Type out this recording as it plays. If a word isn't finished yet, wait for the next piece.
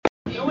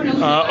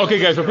Okay,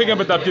 guys, we're picking up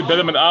at Daf Yud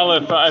Bet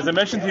Aleph. As I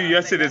mentioned to you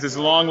yesterday, there's this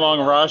long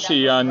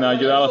Rashi on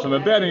Yud Aleph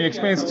and Bet, and he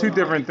explains two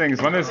different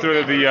things. One is sort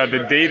of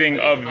the dating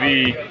of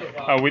the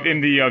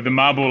within the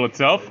Mabul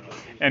itself,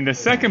 and the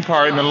second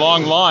part in the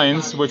long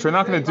lines, which we're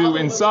not going to do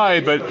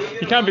inside, but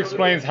he kind of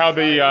explains how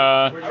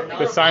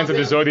the signs of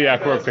the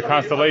zodiac work, the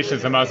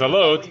constellations, the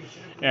mazalot.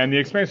 And he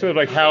explains sort of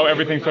like how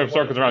everything sort of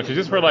circles around. So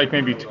just for like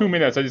maybe 2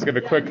 minutes, I just give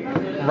a quick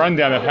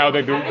rundown of how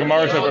the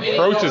Gemara sort of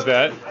approaches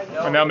that,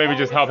 and that'll maybe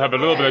just help have a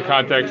little bit of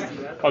context.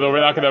 Although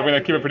we're going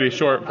to keep it pretty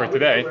short for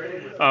today.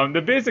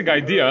 The basic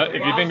idea,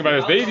 if you think about it,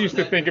 is they used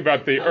to think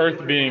about the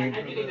Earth being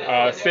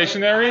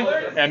stationary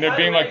and there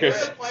being like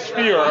this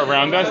sphere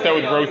around us that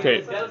would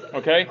rotate.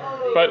 Okay,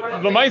 but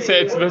Lamaisa,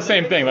 it's the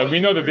same thing. Like we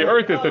know that the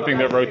Earth is the thing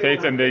that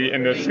rotates and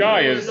the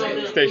sky is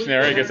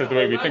stationary. I guess that's the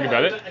way we think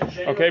about it.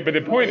 Okay, but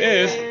the point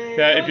is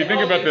that if you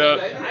think about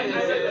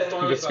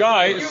the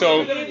sky,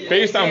 so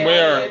based on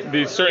where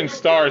these certain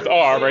stars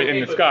are, right,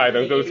 in the sky,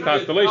 those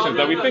constellations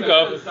that we think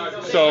of,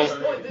 so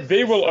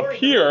they will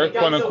appear,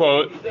 quote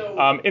unquote,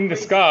 in the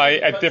sky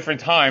at different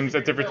times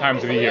of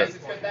the year.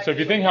 So if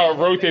you think how it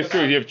rotates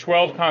through, you have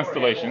 12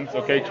 constellations,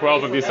 okay,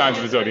 12 of these signs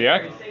of the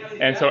zodiac.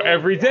 And so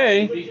every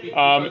day,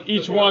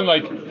 each one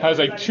has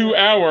 2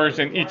 hours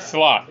in each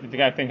slot. You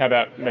can think how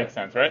that makes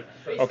sense, right?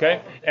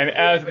 Okay. And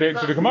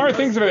so the Gemara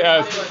thinks of it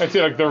as, let's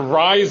say, like the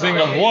rising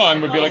of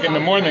one would be like in the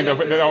morning, the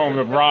one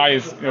would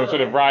rise,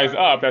 sort of rise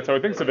up. That's how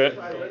it thinks of it.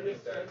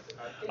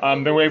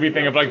 The way we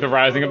think of like the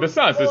rising of the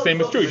sun. So the same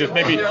is true. Just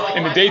maybe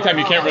in the daytime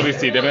you can't really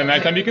see them, and at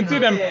nighttime you can see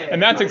them.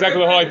 And that's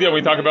exactly the whole idea. When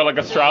we talk about like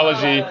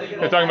astrology,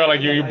 they're talking about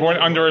like you're born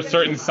under a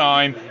certain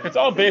sign. It's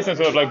all based on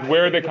sort of like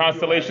where the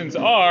constellations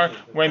are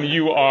when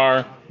you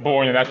are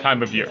born in that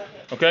time of year.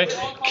 Okay?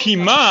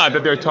 Kima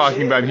that they're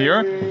talking about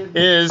here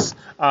is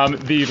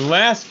the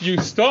last few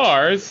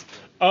stars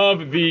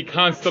of the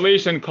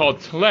constellation called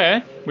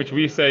Tle, which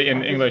we say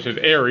in English is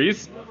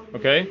Aries.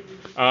 Okay?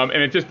 And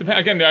it just depends.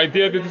 Again, the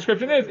idea of the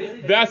description is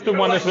that's the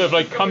one that's sort of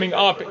like coming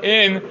up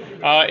in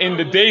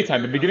the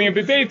daytime, the beginning of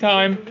the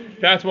daytime.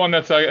 That's one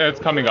that's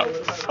coming up.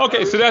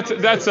 Okay, so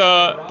that's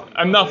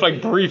enough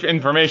like brief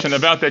information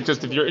about that.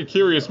 Just if you're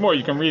curious more,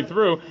 you can read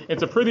through.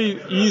 It's a pretty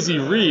easy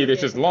read.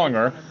 It's just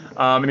longer.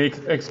 And he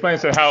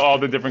explains how all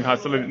the different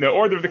the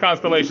order of the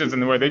constellations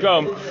and where they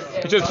go.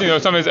 It's just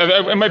sometimes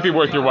it might be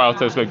worth your while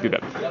to do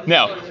that.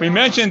 Now we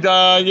mentioned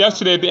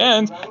yesterday at the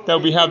end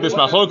that we have this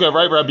machloka,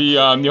 right? Rabbi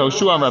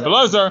Yehoshua and Rabbi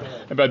Lazar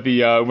about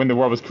the when the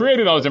world was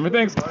created, all those different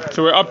things.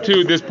 So we're up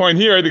to this point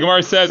here. The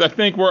Gemara says, I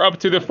think we're up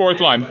to the fourth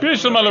line.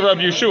 Bishlam ala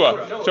Rabbi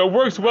Yehoshua. So it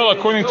works well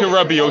according to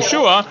Rabbi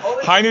Yehoshua.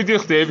 Hainu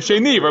dichtiv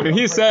sheni. Rabbi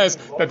he says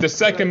that the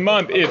second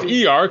month is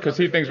Iyar because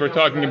he thinks we're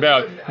talking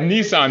about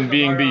Nisan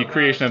being the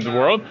creation of the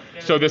world.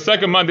 So the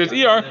second month is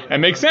Iyar,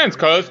 and makes sense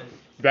because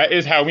that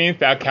is how we in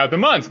fact count the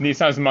months.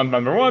 Nisan is month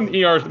number 1,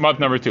 Iyar is month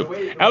number 2.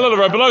 Elul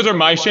Rabbi Lazar,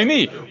 my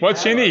Sheni.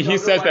 What's Sheni? He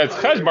says that's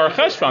Bar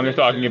Cheshvan they're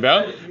talking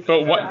about.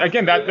 But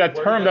again, that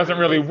term doesn't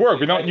really work.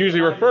 We don't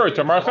usually refer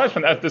to Mar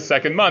Cheshvan as the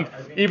second month,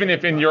 even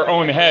if in your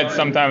own head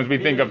sometimes we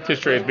think of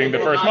Tishrei as being the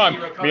first month.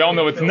 We all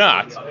know it's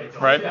not,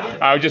 right?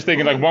 I was just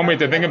thinking like one way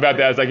to think about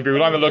that is like if you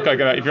want to look like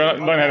if you're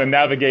learning how to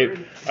navigate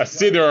a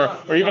siddur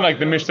or even like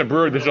the Mishnah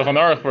Berurah, the Shulchan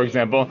Aruch, for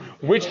example,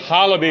 which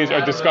holidays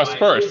are discussed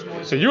first?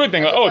 So you would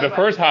think, the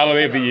first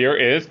holiday of the year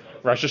is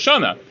Rosh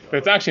Hashanah, but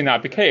it's actually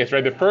not the case,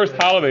 right? The first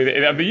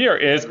holiday of the year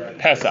is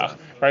Pesach,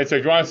 right? So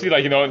if you want to see,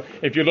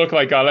 if you look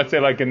let's say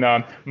in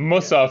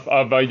Musaf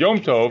of Yom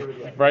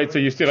Tov, right? So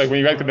you see when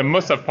you get to the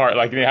Musaf part,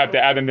 you have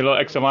to add in the little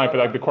extra line for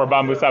the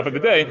Korban Musaf of the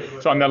day.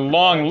 So on the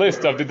long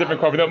list of the different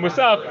Korbanot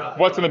Musaf,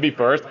 what's going to be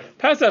first?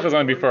 Pesach is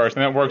going to be first,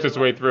 and that works its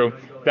way through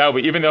that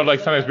way, even though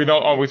sometimes we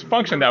don't always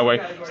function that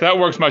way. So that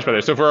works much better.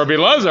 So for Rabbi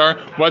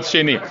Lazar, what's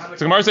Sheni?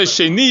 So Gemara says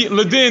Sheni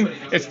Ladin.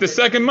 It's the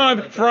second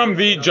month from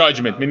the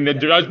judgment, meaning the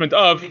judgment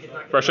of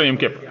Rosh Yom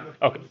Kippur.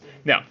 Okay.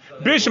 Now,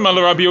 Bishma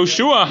Rabbi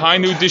Yehoshua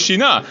Hainu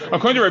Dishina.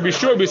 According to Rabbi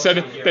Yehoshua, we said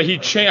that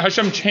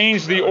Hashem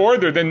changed the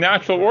order, the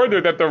natural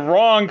order, that the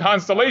wrong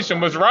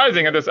constellation was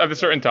rising at a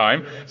certain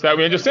time. So that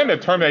we understand the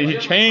term that he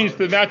changed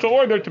the natural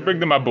order to bring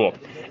the Mabul.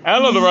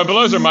 Ela the Rabbi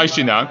Lazar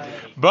Maishina,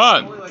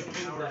 but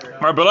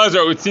Rabbi Lazar,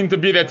 it would seem to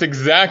be that's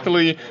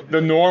exactly the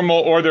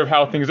normal order of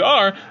how things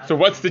are. So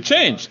what's the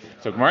change?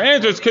 So Gemara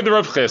answers, Kid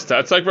Rav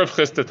Chisda. It's like Rav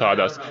Chisda taught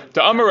us.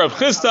 To Amar Rav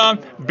Chisda,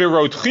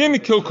 Berotchin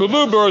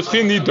kilkulu,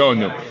 berotchin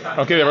nidonu.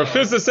 Okay, the Rav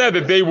Chisda said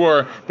that they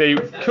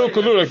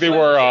kilkulu,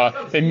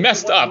 they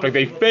messed up,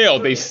 they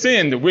failed, they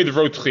sinned with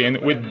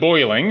rotchin, with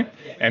boiling,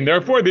 and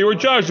therefore they were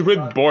judged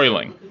with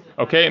boiling.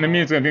 Okay, and it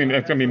means it's going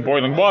to be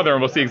boiling water,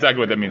 and we'll see exactly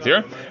what that means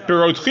here.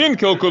 Berotchin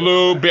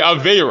kilkulu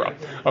be'avera.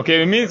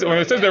 Okay, it means when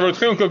it says that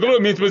berotchin kilkulu,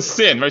 it means with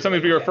sin. Right?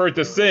 Sometimes we refer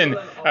to sin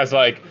as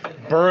like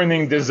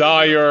burning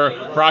desire.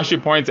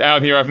 Rashi points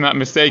out here, if I'm not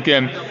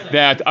mistaken,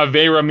 that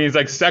Avera means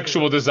like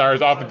sexual desire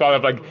is often thought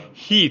of like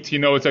heat,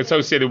 it's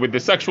associated with the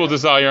sexual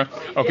desire.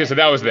 Okay, so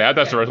that was that.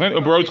 That's the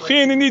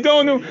Rotchin.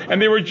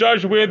 And they were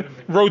judged with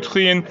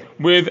Rotchin,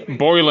 with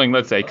boiling,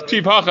 let's say.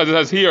 K'tiv Hachaz, it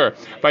says here,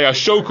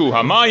 Vayashoku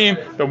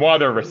Hamayim, the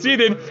water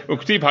receded.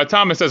 Uktiv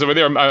Hatam, it says over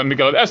there,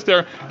 Megillat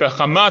Esther,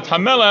 Bechamat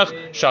Hamelech,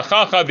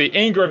 Shachacha, the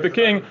anger of the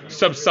king,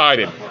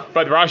 subsided.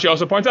 But Rashi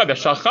also points out that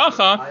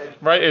Shachacha,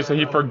 right, is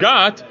he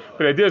forgot,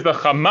 but the idea is the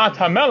Chamat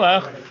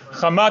Hamelech.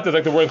 Chamat is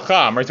like the word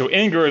Cham, right? So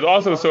anger is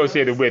also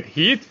associated with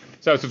heat.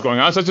 So that's what's going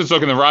on. So let's just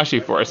look in the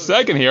Rashi for a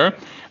second here. If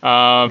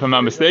I'm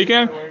not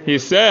mistaken, he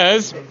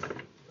says, it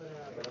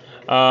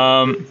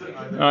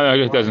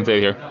doesn't say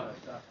it here.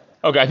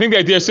 Okay, I think the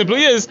idea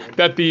simply is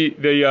that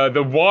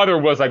the water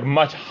was like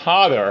much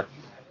hotter,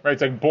 right?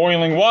 It's like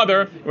boiling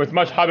water. It was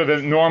much hotter than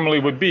it normally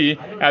would be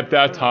at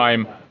that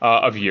time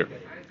of year.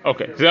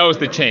 Okay, so that was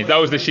the change. That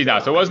was the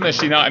Shina. So it wasn't a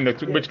Shina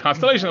in which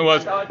constellation it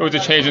was. It was a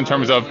change in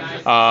terms of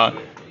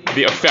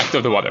the effect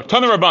of the water.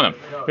 Tana Rabbanim.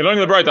 We learn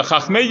in the Brayta,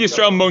 Chachmei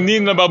Yisrael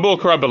monin lebabul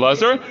karab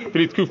Elazar,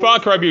 v'litkufah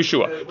karab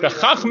Yeshua. The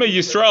Chachmei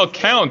Yisrael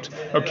count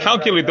or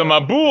calculate the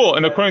mabul,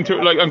 and according to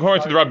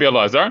the Rabbi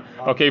Elazar,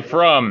 okay,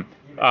 from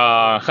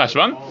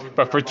Cheshvan,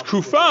 but for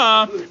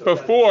Tkufa,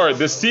 before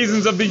the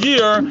seasons of the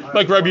year,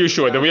 like Rabbi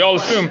Yeshua, that we all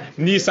assume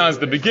Nisan's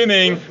the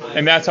beginning,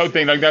 and that's how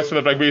things, like that's sort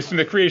of like we assume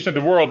the creation of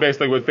the world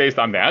basically was based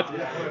on that.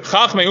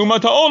 Chachmei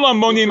Umat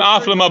Ha'olam monim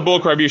af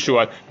lemabul Rabbi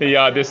Yeshua.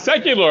 The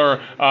secular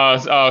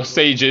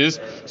sages,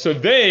 so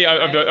they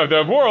of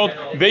the world,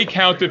 they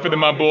counted for the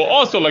mabul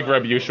also like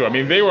Rabbi Yeshua. I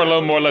mean, they were a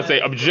little more, let's say,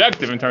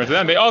 objective in terms of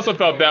that. They also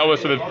felt that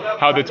was sort of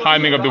how the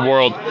timing of the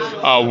world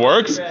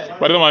works.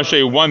 But I don't want to show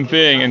you one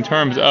thing in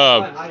terms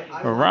of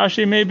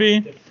Rashi,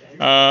 maybe.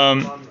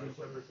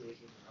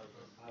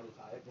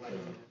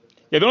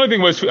 The only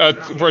thing was for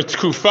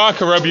Tkufa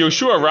Rabbi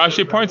Yeshua.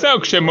 Rashi points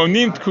out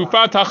Shemonim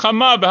Tkufa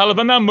Tachama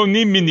B'Halavana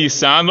Monim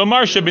Minisan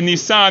Lomar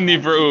Shebenisan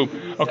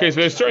Nivru. Okay, so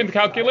there's certain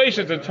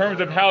calculations in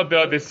terms of how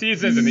the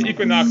seasons and the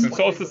equinox and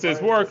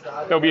solstices work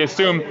that we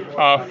assume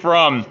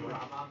from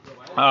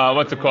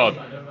what's it called?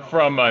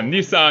 From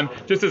Nisan.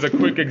 Just as a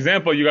quick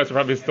example, you guys are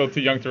probably still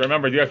too young to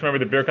remember. Do you guys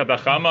remember the Birkat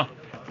HaChama?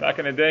 Back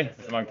in the day?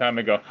 It's a long time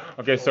ago.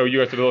 Okay, so you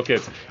guys are little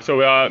kids. So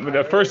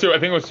the first year, I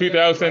think it was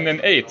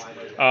 2008.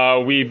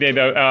 We made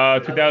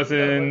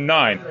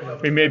 2009.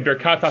 We made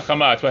Birkat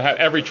HaChama. So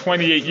every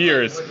 28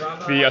 years,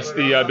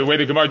 the way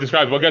the Gemara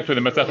describes, we'll get to the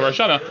Masechet Rosh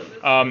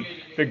Hashanah.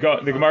 The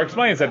Gemara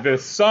explains that the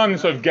sun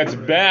sort of gets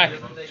back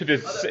to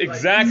the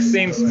exact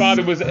same spot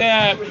it was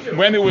at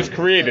when it was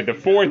created. The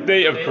fourth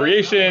day of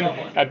creation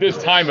at this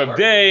time of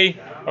day.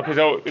 Okay,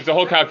 so it's a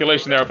whole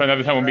calculation there. For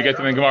another time when we get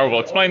to the Gemara, we'll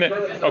explain it.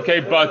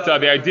 Okay, but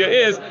the idea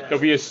is that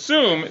we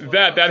assume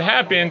that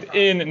happened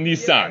in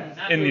Nisan.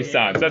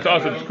 So that's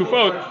also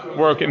Tkufot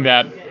work in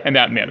that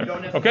manner.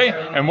 Okay,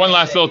 and one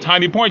last little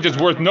tiny point, just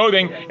worth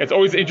noting. It's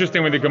always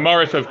interesting when the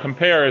Gemara sort of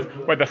compares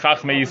what the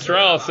Chachmei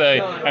Yisrael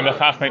say and the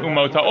Chachmei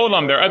Umot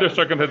Ha'olam. There are other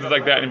circumstances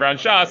like that around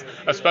Shas,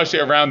 especially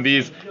around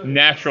these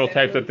natural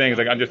types of things,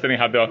 like understanding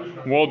how the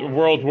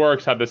world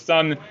works, how the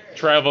sun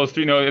travels,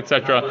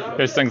 etc.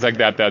 There's things like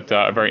that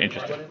are very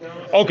interesting.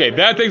 Okay,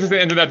 that takes us to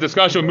the end of that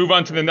discussion. We'll move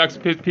on to the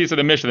next piece of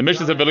the Mishnah. The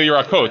Mishnah is of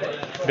Yerakot.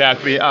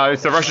 That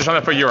it's the Rosh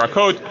Hashanah for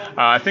Yerakot.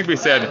 I think we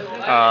said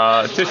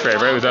Tishrei,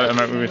 right? Am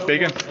I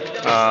mistaken?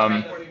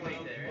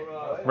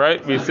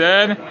 Right? We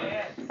said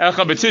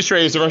Echa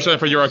B'Tishrei is the Rosh Hashanah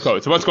for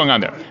Yerakot. So what's going on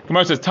there?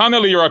 Gemara says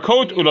Tana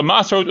Yerakot Ula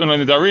Masrot Ula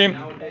Nedarim.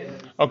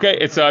 Okay,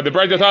 it's the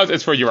Brayta tells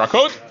it's for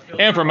Yerakot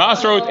and for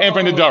Masrot and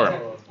for Nedarim.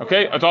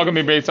 Okay, it's all going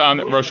to be based on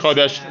Rosh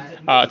Chodesh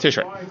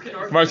Tishrei.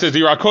 Gemara says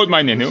Yerakot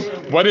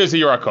Ma'ninu. What is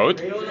the Yerakot?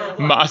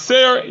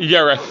 Maaser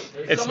Yerech.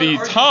 It's the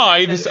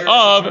tithes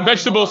of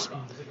vegetables.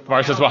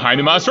 Gemara says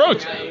V'hainu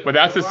Masrot. But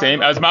that's the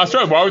same as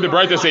Masrot. Why would the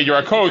Brayta say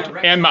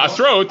Yerakot and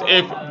Masrot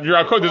if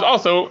Yerakot is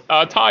also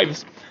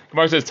tithes?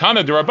 Gemara says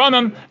Tana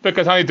Durabanan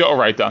V'Katani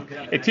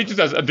Deoraita. It teaches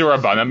us a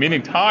Durabanan,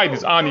 meaning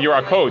tithes on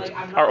Yerakot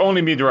are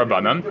only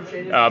Midurabanan.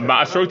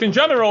 Masrot in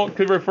general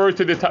could refer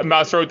to the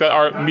Masrot that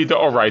are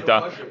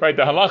Midoraita. Right?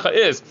 The halacha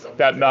is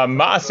that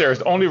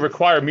Maasers only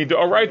require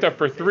Midoraita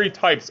for three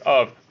types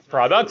of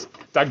products: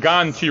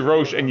 Dagan,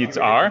 Tirosh, and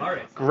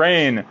Yitzar,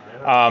 grain,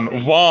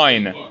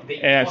 wine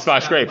and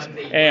 / grapes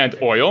and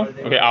oil,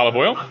 okay, olive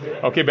oil,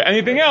 okay, but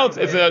anything else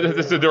it's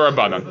a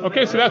durabanan.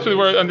 Okay, so that's what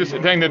we're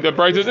understanding that the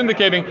Brayta is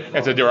indicating.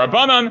 It's a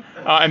durabanan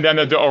and then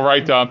a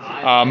deoraita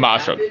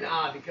masrot.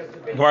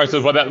 Gemara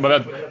says, well,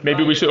 that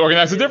maybe we should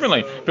organize it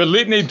differently. But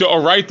litnei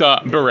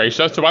deoraita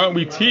bereisha. So why don't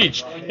we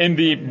teach in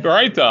the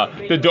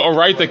Brayta the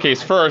deoraita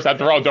case first?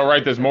 After all,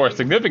 deoraita is more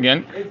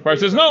significant. Gemara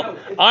says, no,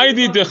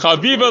 Aidi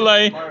dechaviva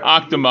le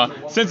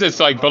aktuma. Since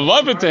it's like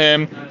beloved to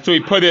him, so he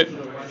put it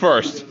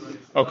first.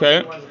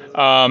 Okay.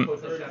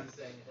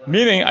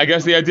 Meaning, I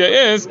guess the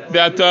idea is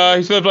that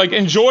he sort of like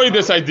enjoyed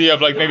this idea of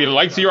like maybe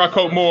likes the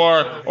Yerakot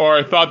more,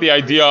 or thought the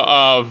idea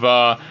of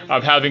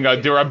having a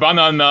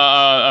Dirabanan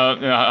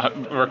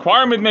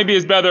requirement maybe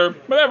is better.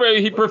 Whatever,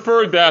 he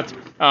preferred that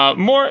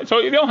more. So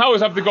you don't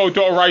always have to go to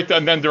Oraita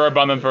and then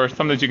Dirabanan first.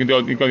 Sometimes you can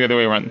go the other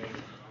way around.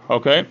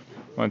 Okay,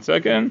 1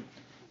 second.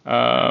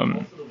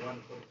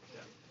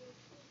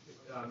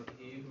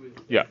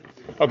 Yeah.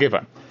 Okay,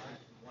 fine.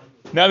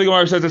 Now the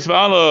Gemara says as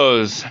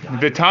follows: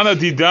 Vitana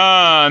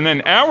Didan,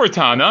 and our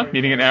Tana,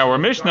 meaning in our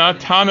Mishnah,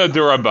 Tana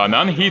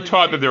Durabanan, he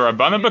taught the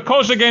Durabanan, but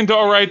Kosha again to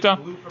Oraita.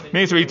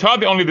 Meaning, so he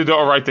taught only the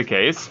Oraita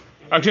case,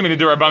 actually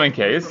the Durabanan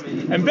case,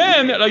 and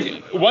then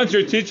like once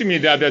you're teaching me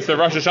that there's a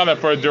Rosh Hashanah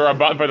for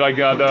Durabanan, for like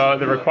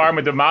the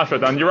requirement of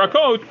Masrat on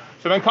Yerakot,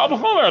 so then Kal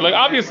V'chomer, like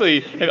obviously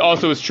it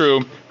also is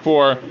true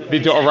for the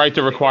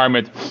Oraita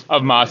requirement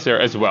of Maser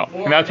as well,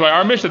 and that's why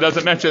our Mishnah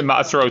doesn't mention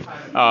Masrot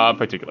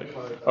particularly.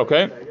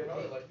 Okay.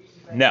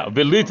 Now,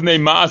 Velitnei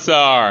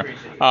Masar,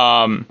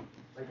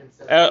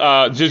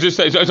 just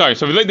say, sorry,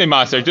 so Velitnei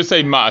Masar, just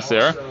say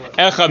Maser,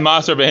 Echad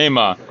Maser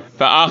Behema,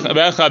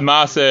 Echad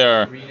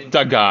Maser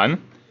Dagan.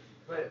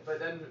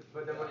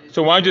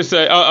 So why don't you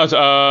say,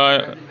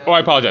 I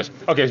apologize.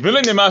 Okay, so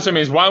Velitnei Masar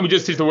means, why don't we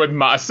just teach the word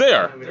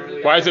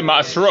Maser? Why is it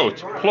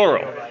Masrot,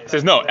 plural? It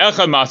says, no,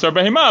 Echad Maser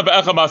Behema,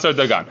 Echad Maser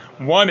Dagan.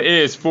 One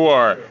is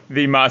for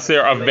the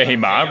Maser of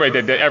Behema, right,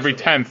 that every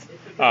 10th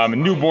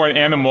newborn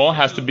animal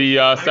has to be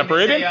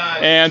separated,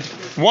 and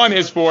one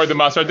is for the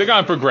Masar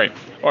Dagan, for grain,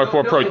 or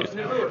for produce.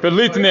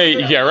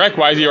 Belitne Yerek,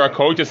 why is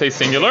Yerakot to say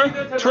singular?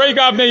 Trey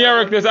Gavne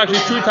Yerek, there's actually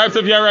two types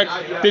of Yerek.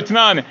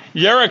 Ditnan,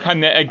 Yerek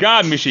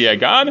HaNe'egad Mishi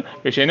Egad,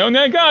 Visheno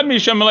Ne'egad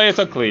Misha Malay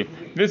Sakli.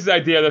 This is the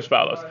idea as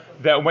follows: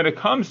 that when it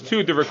comes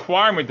to the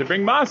requirement to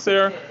bring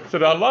Maser, so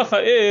the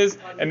halacha is,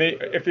 and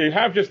if you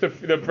have just the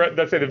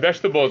let's say the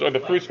vegetables or the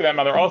fruits for that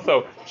matter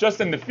also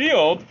just in the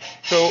field,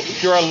 so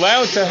you're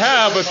allowed to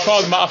have what's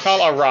called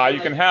ma'achal ara.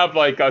 You can have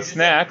like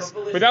snacks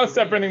without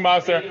separating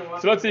Maser.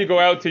 So let's say you go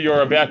out to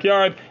your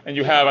backyard and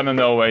you have, I don't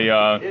know, we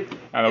have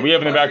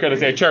in the backyard,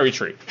 let's say a cherry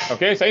tree.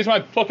 Okay, so I just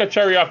want to pluck a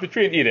cherry off the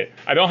tree and eat it.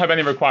 I don't have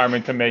any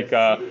requirement to make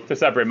to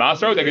separate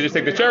Maser. I can just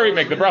take the cherry,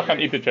 make the bracha,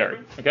 and eat the cherry.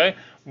 Okay.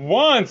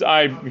 Once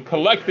I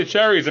collect the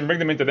cherries and bring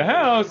them into the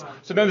house,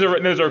 so then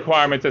there's a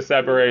requirement to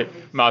separate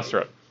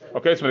Masra.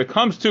 Okay, so when it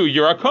comes to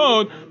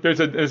Yerakot,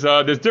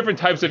 there's different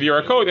types of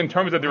Yerakot in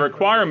terms of the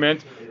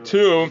requirement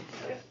to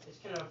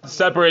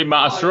separate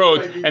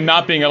Ma'asrot and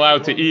not being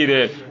allowed to eat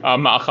it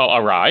Ma'achal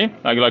Arai,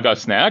 like a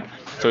snack.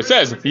 So it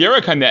says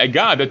Yerek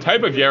HaNe'egad, the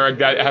type of Yerek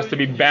that has to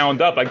be bound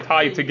up, like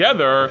tied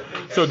together.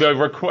 So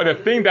the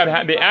thing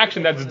the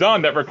action that's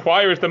done that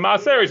requires the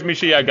Maser is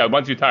Mishi Yegad,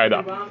 once you tie it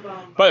up.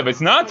 But if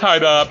it's not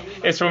tied up,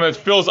 it's from it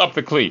fills up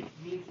the Kli.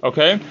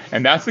 Okay?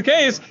 And that's the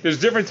case. There's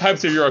different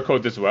types of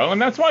Yerakot as well,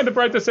 and that's why the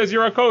Breita says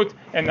Yerakot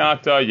and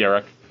not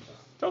Yerek.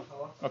 So,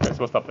 okay, so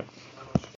we'll stop there.